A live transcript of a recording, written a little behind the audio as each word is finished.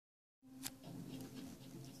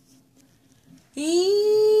Yo,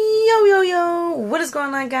 what is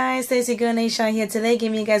going on, guys? Stacey Girl NaDaSHoT here today,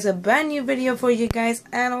 giving you guys a brand new video for you guys,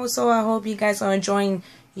 and also I hope you guys are enjoying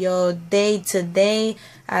your day today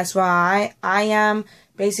as well. I am.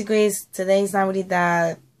 Basically, today's not really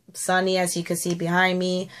that sunny as you can see behind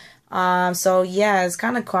me. So yeah, it's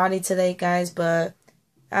kind of cloudy today, guys, but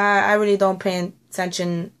I really don't pay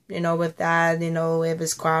attention, with that, if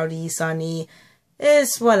it's cloudy, sunny,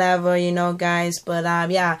 it's whatever, guys, but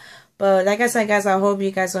yeah. But like I said, guys, I hope you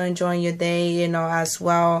guys are enjoying your day, as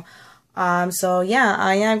well. So yeah,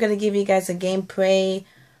 I am gonna give you guys a gameplay.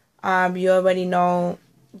 You already know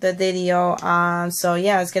the video. So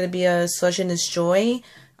yeah, it's gonna be a Search and Destroy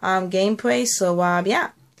gameplay. So yeah,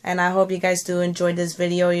 and I hope you guys do enjoy this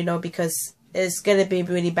video, because it's gonna be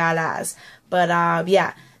really badass. But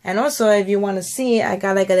yeah, and also if you want to see, I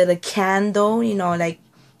got like a little candle, like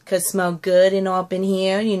could smell good, up in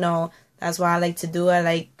here, That's why I like to do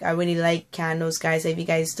it. I really like candles, guys, if you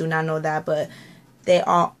guys do not know that, but they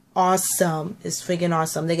are awesome. It's freaking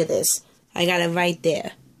awesome. Look at this. I got it right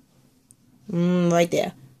there. Right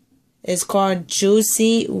there. It's called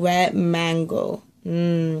Juicy Red Mango.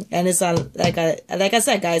 And it's like I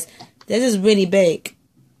said, guys, this is really big.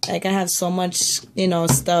 I have so much,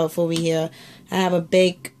 stuff over here. I have a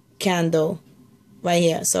big candle right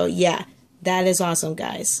here. So yeah, that is awesome,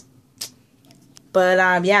 guys.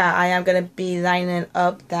 But yeah, I am gonna be lining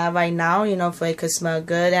up that right now, for it could smell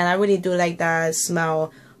good, and I really do like that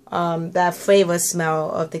smell, that flavor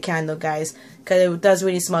smell of the candle, guys, because it does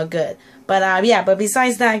really smell good. But yeah, but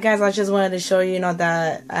besides that, guys, I just wanted to show you,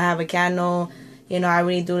 that I have a candle. I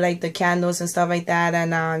really do like the candles and stuff like that,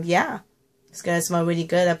 and yeah, it's gonna smell really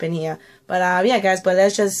good up in here. But yeah, guys, but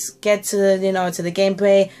let's just get to the, to the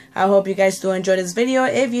gameplay. I hope you guys do enjoy this video.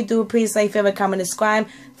 If you do, please like, favorite, comment, and subscribe.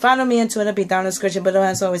 Follow me on Twitter, be down in the description below.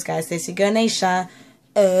 As always, guys, Stacey Girl NaDaSHoT.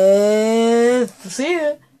 See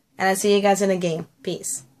ya. And I'll see you guys in the game.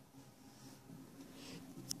 Peace.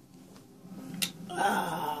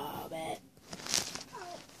 Oh, man.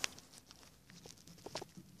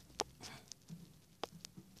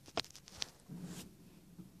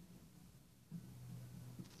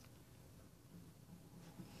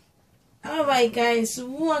 Alright, guys,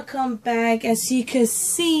 welcome back. As you can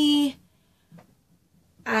see,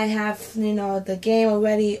 I have, the game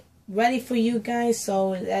already ready for you guys, so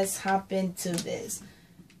let's hop into this.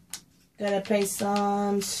 Gonna play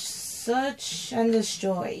some Search and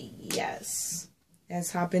Destroy. Yes.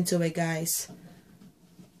 Let's hop into it, guys.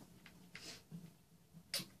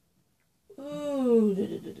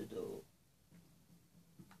 Ooh.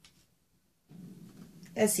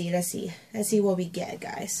 Let's see what we get,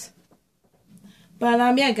 guys. But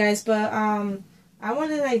yeah, guys, but I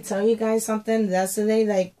wanted to tell you guys something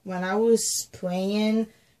yesterday. When I was playing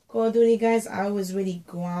Call of Duty, guys, I was really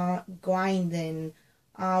grinding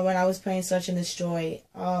when I was playing Search and Destroy.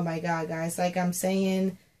 Oh my god, guys, I'm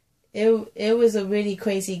saying, it was a really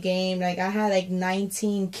crazy game. I had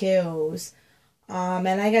 19 kills. And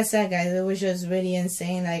like I said, guys, it was just really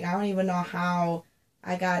insane. I don't even know how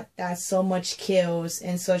I got that so much kills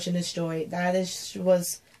in Search and Destroy.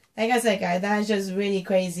 Was like I said, guys, that's just really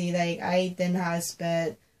crazy. I didn't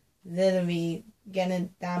expect literally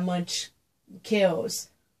getting that much kills.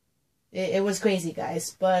 It was crazy,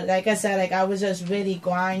 guys. But like I said, I was just really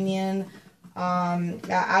grinding.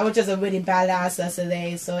 I was just a really badass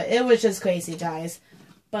yesterday, so it was just crazy, guys.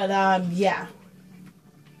 But yeah.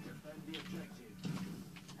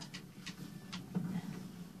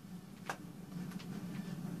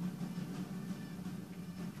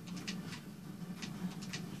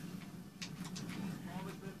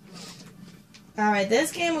 Alright,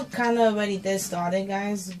 this game kind of already did started,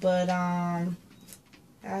 guys, but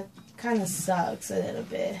that kind of sucks a little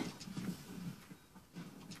bit.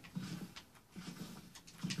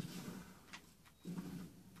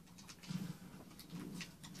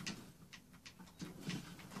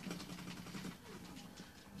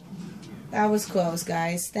 That was close,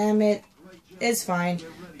 guys. Damn it. It's fine.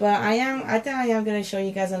 But I think I am gonna show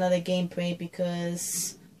you guys another gameplay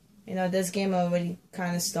because this game already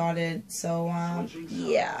kind of started, so,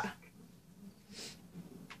 yeah.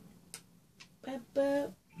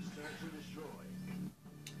 But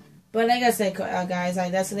like I said, guys,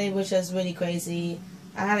 yesterday was just really crazy.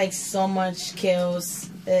 I had, so much kills.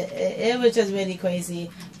 It was just really crazy.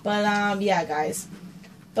 But, yeah, guys.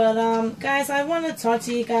 But, guys, I want to talk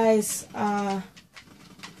to you guys.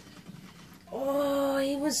 Oh,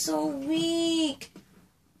 he was so weak.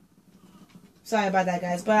 Sorry about that,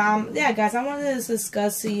 guys. But yeah, guys, I wanted to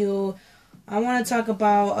discuss to you. I want to talk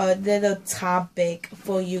about a little topic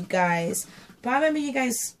for you guys. But I remember you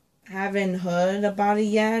guys haven't heard about it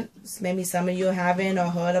yet. Maybe some of you haven't or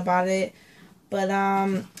heard about it. But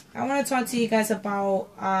I want to talk to you guys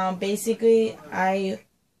about basically I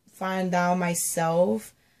find out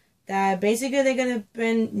myself that basically they're gonna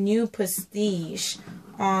bring new prestige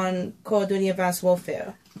on Call of Duty Advanced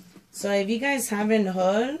Warfare. So if you guys haven't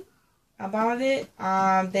heard about it,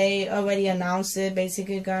 they already announced it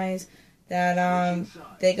basically, guys, that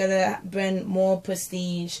they're gonna bring more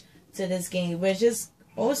prestige to this game, which is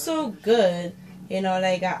also good. You know,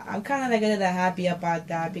 like I'm kind of like a little happy about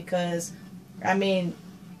that because, I mean,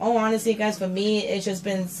 oh honestly, guys, for me it's just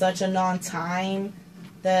been such a long time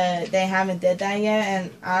that they haven't did that yet,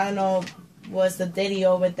 and I don't know what's the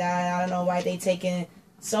deal with that. I don't know why they taking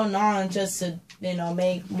so long just to, you know,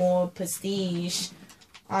 make more prestige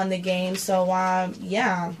on the game. So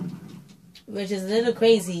yeah, which is a little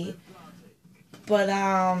crazy. But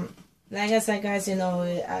like I said, guys, you know,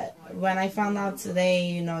 when I found out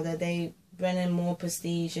today, you know, that they bringing more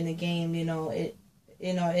prestige in the game, you know, it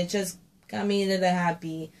just got me a little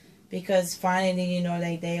happy because finally, you know,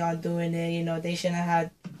 like they are doing it. You know, they shouldn't have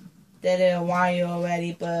did it a while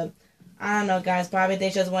already, but I don't know, guys. Probably they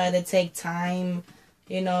just wanted to take time,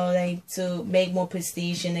 you know, like to make more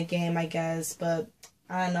prestige in the game, I guess. But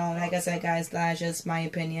I don't know. Like I said, guys, that's just my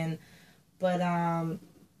opinion. But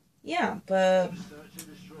yeah, but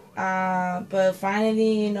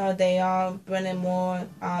finally, you know, they are bringing more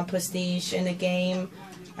prestige in the game.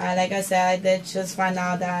 Like I said, I did just find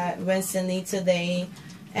out that recently today,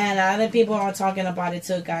 and other people are talking about it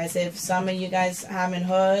too, guys. If some of you guys haven't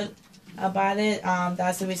heard about it,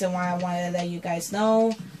 that's the reason why I wanted to let you guys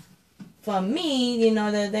know. For me, you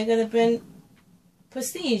know, that they're gonna bring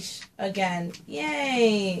prestige again.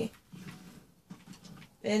 Yay!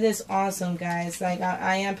 It is awesome, guys. Like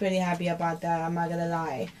I am pretty happy about that. I'm not gonna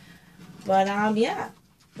lie. But yeah,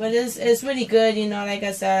 but it's really good. You know, like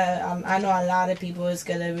I said, I know a lot of people is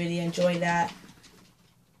gonna really enjoy that.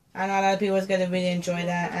 I know a lot of people is gonna really enjoy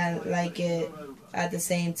that and like it at the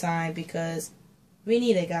same time because we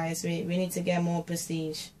need it, guys. We need to get more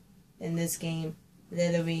prestige in this game,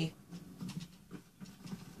 literally.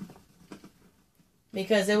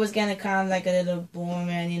 Because it was getting kind of like a little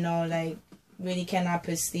boring, you know, like really cannot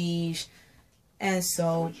prestige and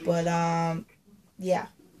so, but yeah.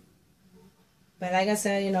 But like I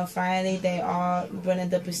said, you know, finally they are bringing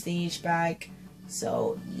the prestige back.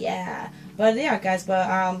 So yeah, but yeah, guys.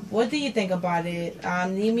 But what do you think about it?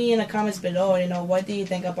 Leave me in the comments below. You know, what do you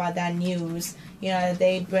think about that news? You know,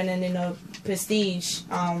 they bringing, you know, prestige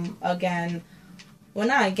again. Well,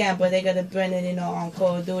 not again, but they're gonna bring it, you know, on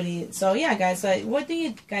Call of Duty. So yeah, guys. So what do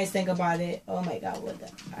you guys think about it? Oh my God, what the?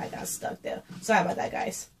 I got stuck there. Sorry about that,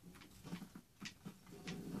 guys.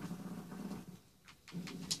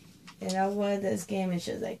 You know what? This game is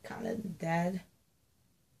just like kind of dead.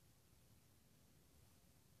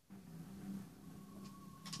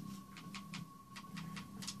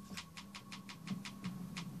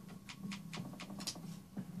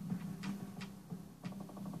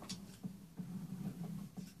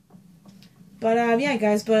 But yeah,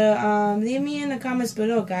 guys. But leave me in the comments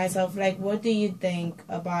below, guys, of like what do you think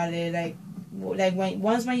about it? Like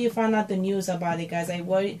when you found out the news about it, guys. Like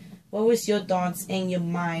what was your thoughts in your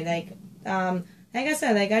mind? Like I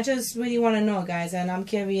said, like I just really want to know, guys, and I'm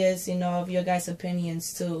curious, you know, of your guys'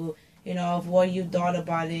 opinions too. You know, of what you thought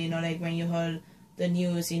about it. You know, like when you heard the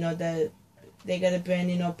news, you know, that they're gonna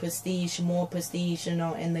bring, you know, prestige, more prestige, you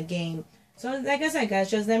know, in the game. So like I said,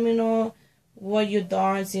 guys, just let me know what your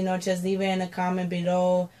thoughts, you know, just leave it in a comment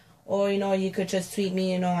below, or you know, you could just tweet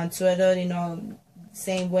me, you know, on Twitter, you know,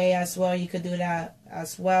 same way as well. You could do that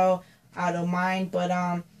as well. I don't mind. But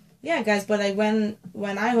yeah, guys. But like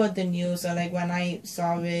when I heard the news, or like when I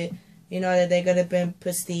saw it, you know, that they're gonna bring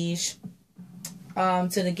prestige to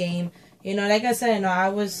the game, you know, like I said, you know, I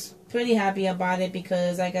was pretty happy about it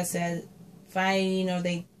because like I said, finally, you know,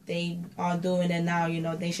 they are doing it now. You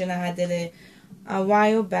know, they shouldn't have did it a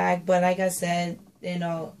while back, but like I said, you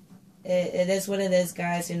know, it is what it is,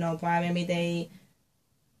 guys. You know, probably maybe they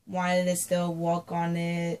wanted to still work on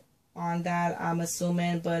it, on that, I'm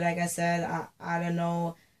assuming. But like I said, I don't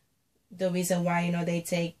know the reason why, you know, they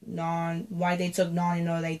took non, you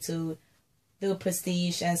know, like to do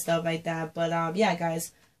prestige and stuff like that. But yeah,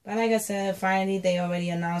 guys. But like I said, finally they already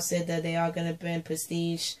announced it that they are gonna bring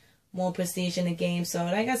prestige, more prestige in the game. So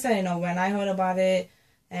like I said, you know, when I heard about it,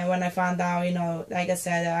 and when I found out, you know, like I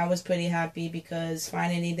said, I was pretty happy because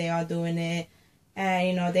finally they are doing it. And,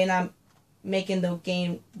 you know, they're not making the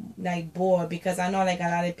game, like, bored. Because I know, like, a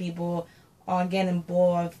lot of people are getting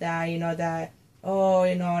bored of that, you know, that oh,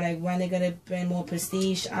 you know, like when they're gonna bring more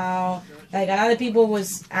prestige out. Like a lot of people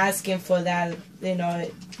was asking for that, you know,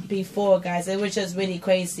 before, guys. It was just really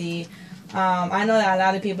crazy. I know that a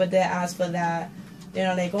lot of people did ask for that. You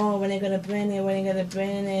know, like, oh, when they're gonna bring it, when they're gonna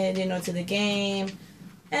bring it, you know, to the game,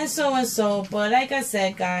 and so and so. But like I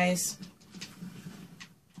said, guys,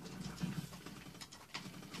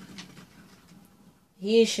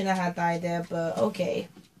 he shouldn't have died there. But okay.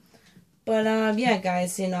 But yeah,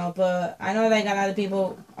 guys, you know, but I know like a lot of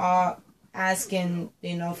people are asking,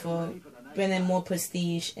 you know, for bringing more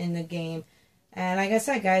prestige in the game, and like I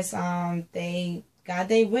said, guys, they got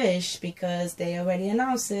their wish because they already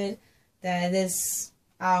announced it that it is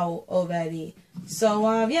out already.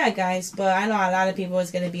 So yeah, guys, but I know a lot of people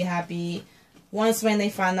is gonna be happy once when they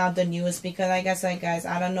find out the news, because like I said, guys,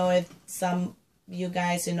 I don't know if some you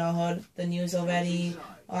guys, you know, heard the news already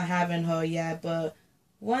or haven't heard yet, but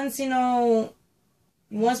once, you know,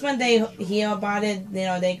 once when they hear about it, you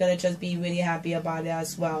know, they're gonna just be really happy about it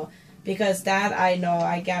as well. Because that, I know,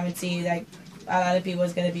 I guarantee you, like, a lot of people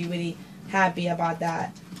is gonna be really happy about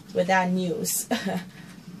that, with that news.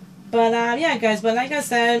 But, yeah, guys, but like I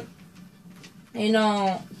said, you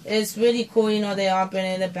know, it's really cool, you know, they are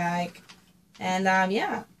bringing it back. And,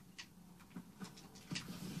 yeah.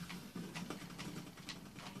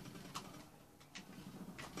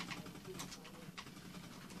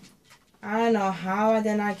 I don't know how I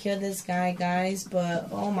did not kill this guy, guys, but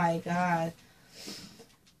oh my god.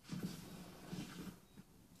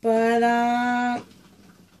 But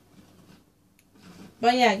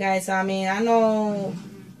yeah, guys, I mean, I know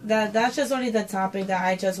that that's just only the topic that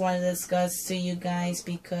I just want to discuss to you guys,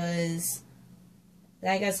 because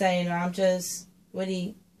like I said, you know, I'm just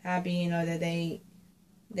really happy, you know, that they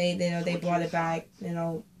you know, they brought it back, you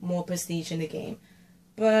know, more prestige in the game.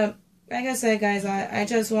 But like I said, guys, I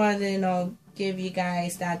just wanted to, you know, give you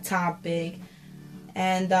guys that topic,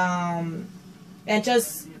 and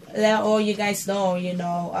just let all you guys know, you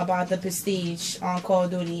know, about the prestige on Call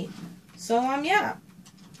of Duty. So yeah.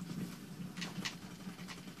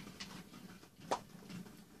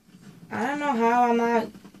 I don't know how I'm not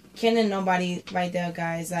killing nobody right there,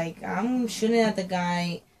 guys. Like, I'm shooting at the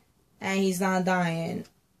guy and he's not dying.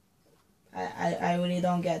 I really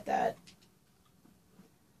don't get that.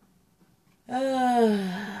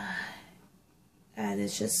 That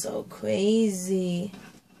is just so crazy.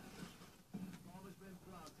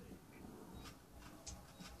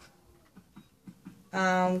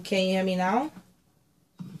 Can you hear me now?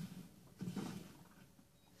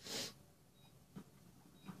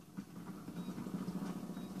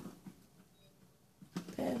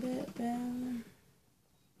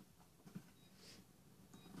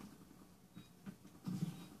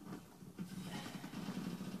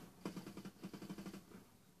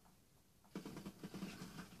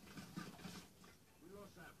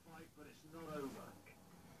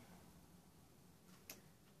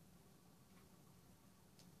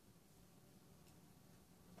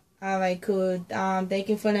 Alright, cool. Thank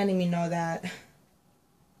you for letting me know that.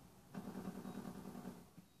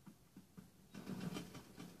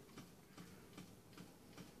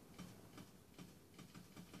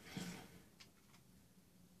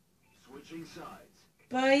 Switching sides.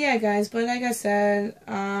 But yeah, guys, but like I said,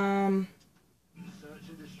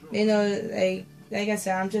 you know, like I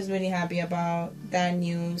said, I'm just really happy about that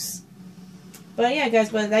news. But yeah,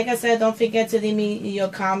 guys, but like I said, don't forget to leave me your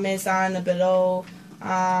comments down below.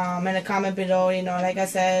 In the comment below, you know, like I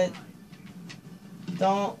said,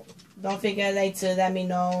 don't forget like to let me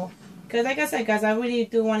know, because like I said, guys, I really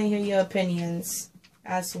do want to hear your opinions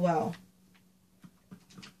as well.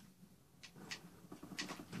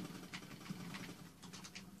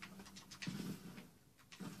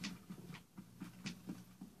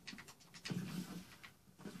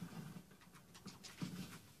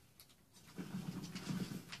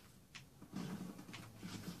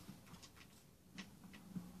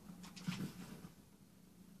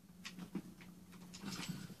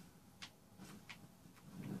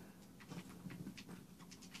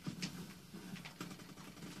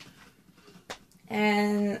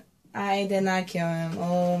 And I did not kill him.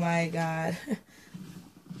 Oh my god.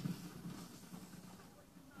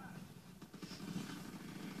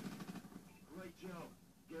 Great job.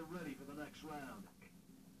 Get ready for the next round.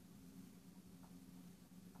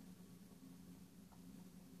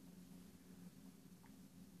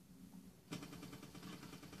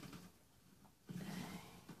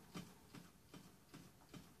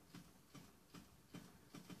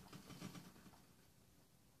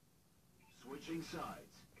 Switching sides.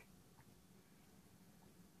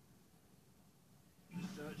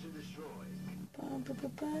 Search and destroy. Bum, bum,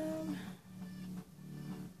 bum, bum.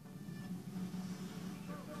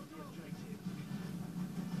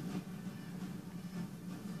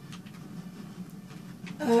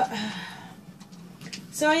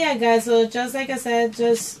 So yeah, guys. So just like I said,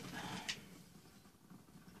 just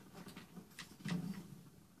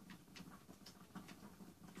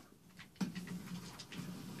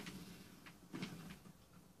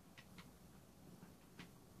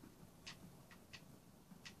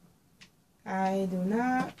I do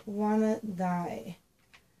not wanna die.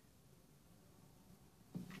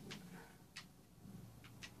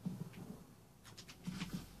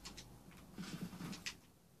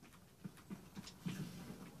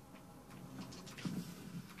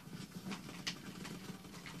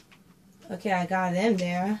 Okay, I got him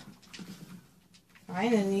there.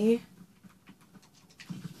 Finally.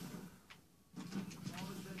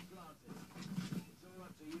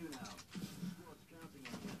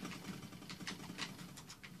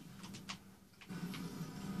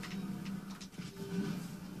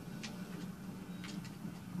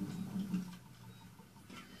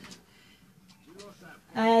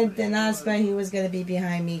 I did not expect he was gonna be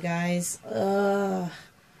behind me, guys. Ugh.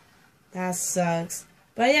 That sucks.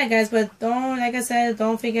 But yeah, guys, but don't, like I said,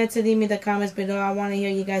 don't forget to leave me the comments below. I want to hear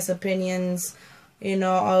you guys' opinions, you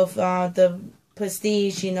know, of the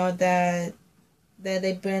prestige, you know, that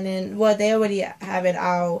they bring in. Well, they already have it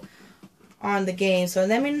out on the game. So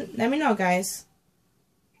let me know, guys.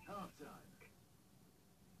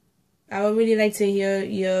 I would really like to hear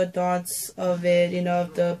your thoughts of it, you know,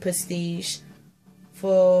 of the prestige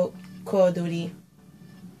for Call of Duty.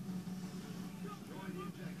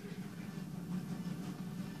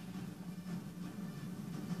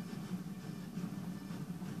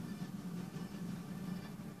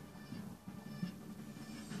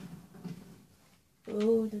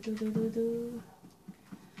 Ooh, do do do do do.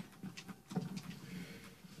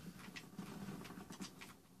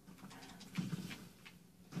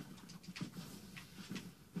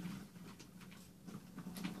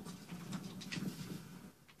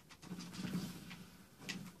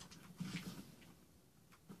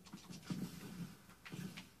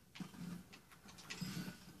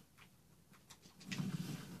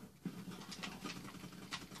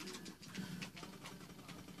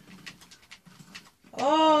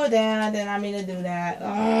 Oh, damn, I did not mean to do that.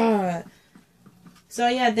 Ugh. So,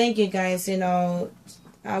 yeah, thank you guys, you know,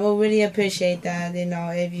 I would really appreciate that, you know,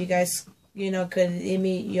 if you guys, you know, could give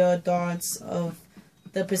me your thoughts of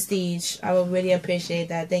the prestige. I would really appreciate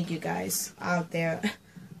that. Thank you guys out there.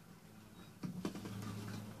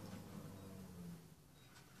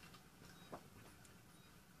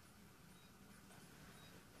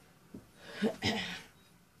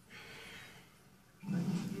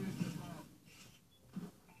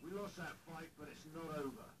 We lost that fight, but it's not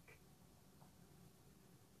over.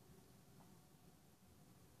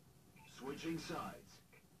 Switching sides.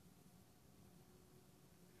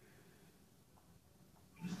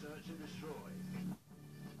 Search and destroy.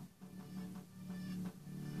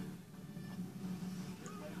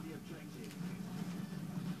 Defend the objective.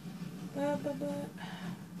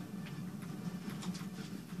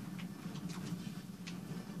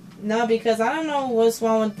 No, because I don't know what's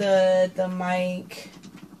wrong with the mic.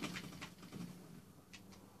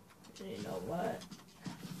 You know what?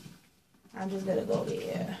 I'm just gonna go over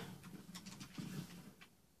here.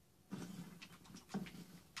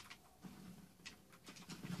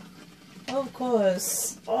 Of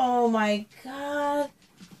course. Oh my god.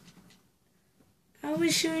 I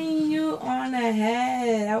was shooting you on the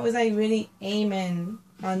head. I was like really aiming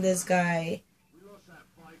on this guy. We lost that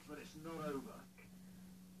fight, but it's not over.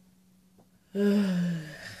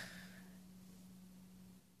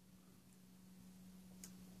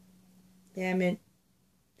 Damn it.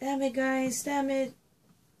 Damn it, guys. Damn it.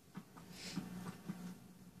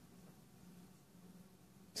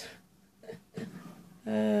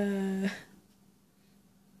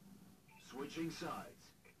 Switching sides.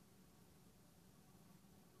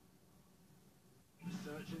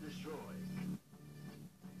 Search and destroy.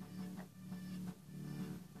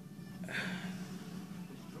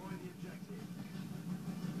 Destroy the objective.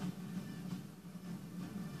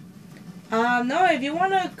 No, if you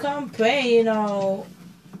want to come play, you know,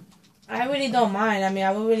 I really don't mind. I mean,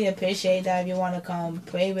 I would really appreciate that if you want to come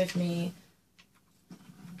play with me.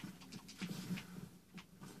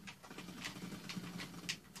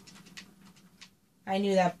 I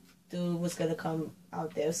knew that dude was going to come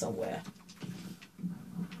out there somewhere.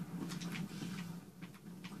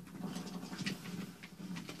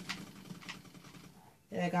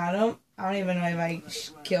 Did I got him? I don't even know if I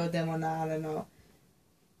killed them or not. I don't know.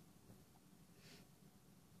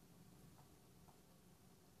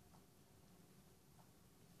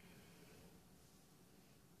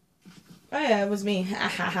 Oh yeah, it was me. Ha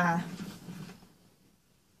ha ha.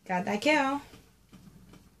 Got that kill.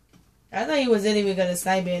 I thought he was literally gonna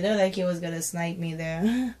snipe me. It looked like he was gonna snipe me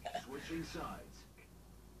there. Switching sides.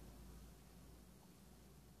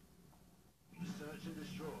 Search and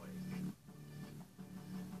destroy.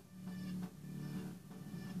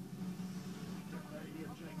 Defend the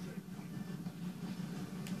objective.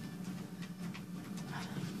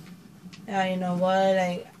 You know what?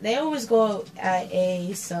 Like, they always go at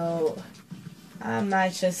A, so I'm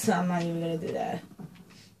not even gonna do that.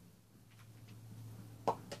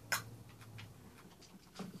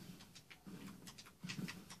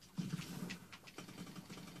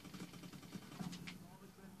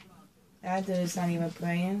 That dude's not even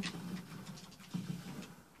playing.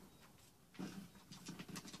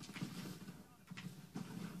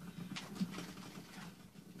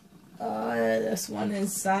 Oh, there's one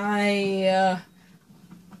inside.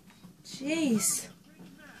 Jeez.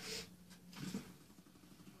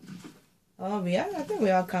 Oh, yeah, I think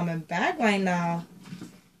we are coming back right now.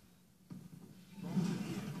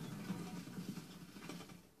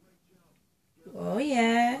 Oh,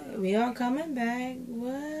 yeah, we are coming back.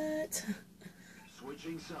 What?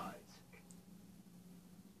 Switching sides.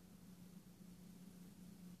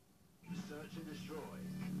 Search and destroy.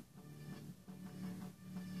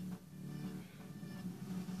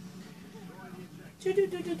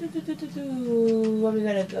 Where we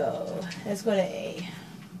gotta go? Let's go to A.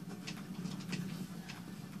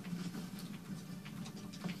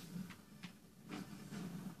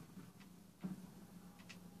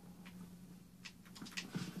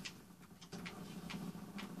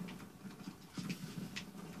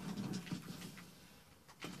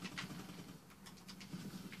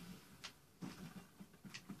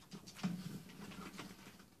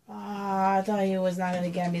 I thought he was not gonna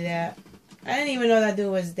get me there. I didn't even know that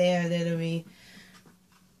dude was there, literally.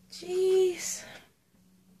 Jeez.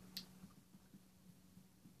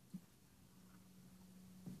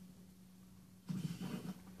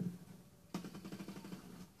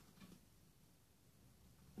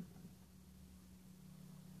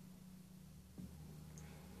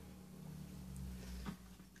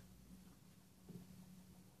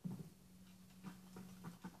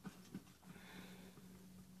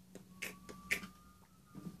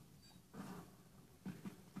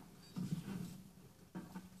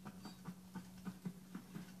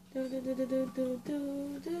 I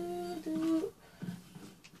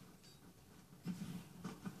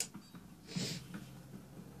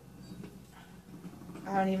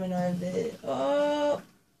don't even know if it. Oh,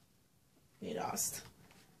 we lost.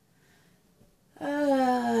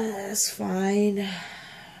 That's fine.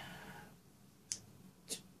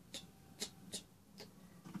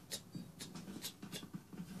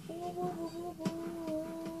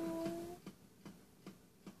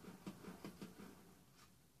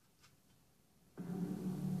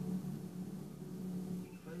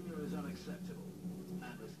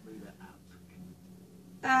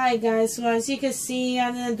 Alright guys, so as you can see,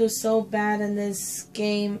 I didn't do so bad in this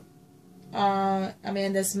game.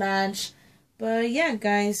 In this match. But yeah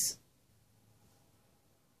guys.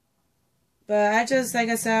 But I just, like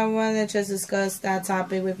I said, I wanted to just discuss that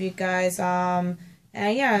topic with you guys. And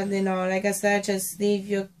yeah, you know, like I said, just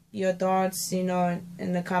leave your thoughts, you know,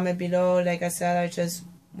 in the comment below. Like I said, I just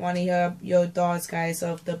want to hear your thoughts, guys,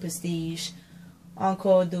 of the Prestige on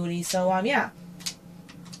Call of Duty. So yeah.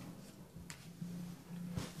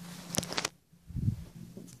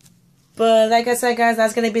 But like I said, guys,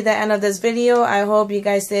 that's going to be the end of this video. I hope you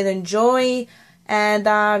guys did enjoy. And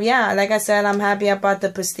yeah, like I said, I'm happy about the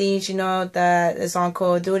Prestige, you know, that is on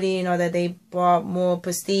Call of Duty, you know, that they brought more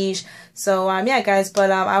Prestige. So yeah, guys,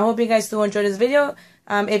 but I hope you guys do enjoy this video.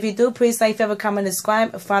 If you do, please like, favorite, comment, and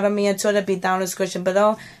subscribe. Follow me on Twitter, be down in the description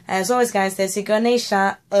below. And as always, guys, this is your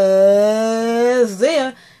NaDaShot. See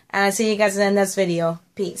ya. And I'll see you guys in the next video.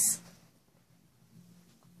 Peace.